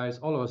old guys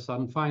all of a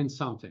sudden find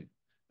something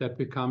that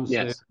becomes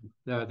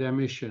their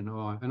mission,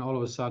 and all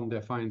of a sudden they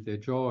find their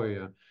joy.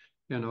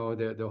 You know,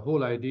 the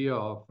whole idea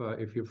of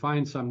if you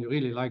find something you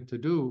really like to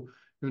do,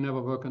 you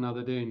never work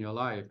another day in your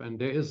life. And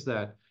there is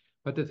that.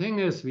 But the thing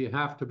is, we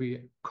have to be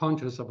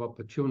conscious of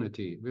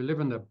opportunity. We live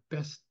in the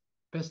best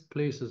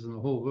places in the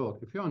whole world.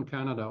 If you're in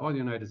Canada or the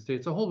United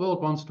States, the whole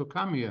world wants to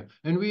come here,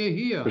 and we're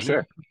here. For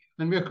sure.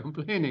 And we're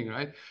complaining,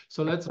 right?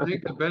 So let's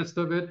make the best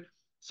of it.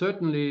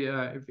 Certainly,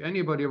 if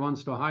anybody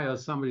wants to hire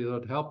somebody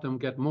that help them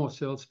get more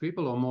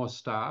salespeople or more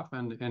staff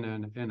and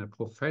in a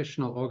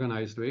professional,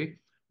 organized way,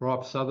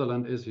 Rob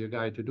Sutherland is your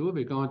guy to do.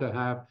 We're going to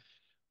have,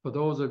 for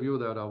those of you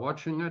that are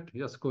watching it,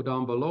 just go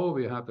down below.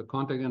 We have the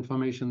contact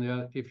information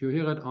there. If you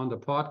hear it on the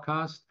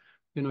podcast,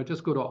 you know,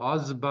 just go to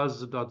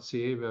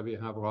ozbuzz.ca where we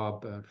have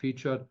Rob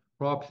featured.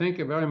 Rob, thank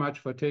you very much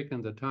for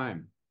taking the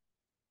time.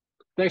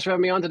 Thanks for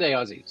having me on today,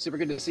 Ozzy. Super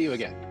good to see you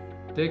again.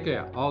 Take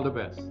care. All the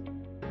best.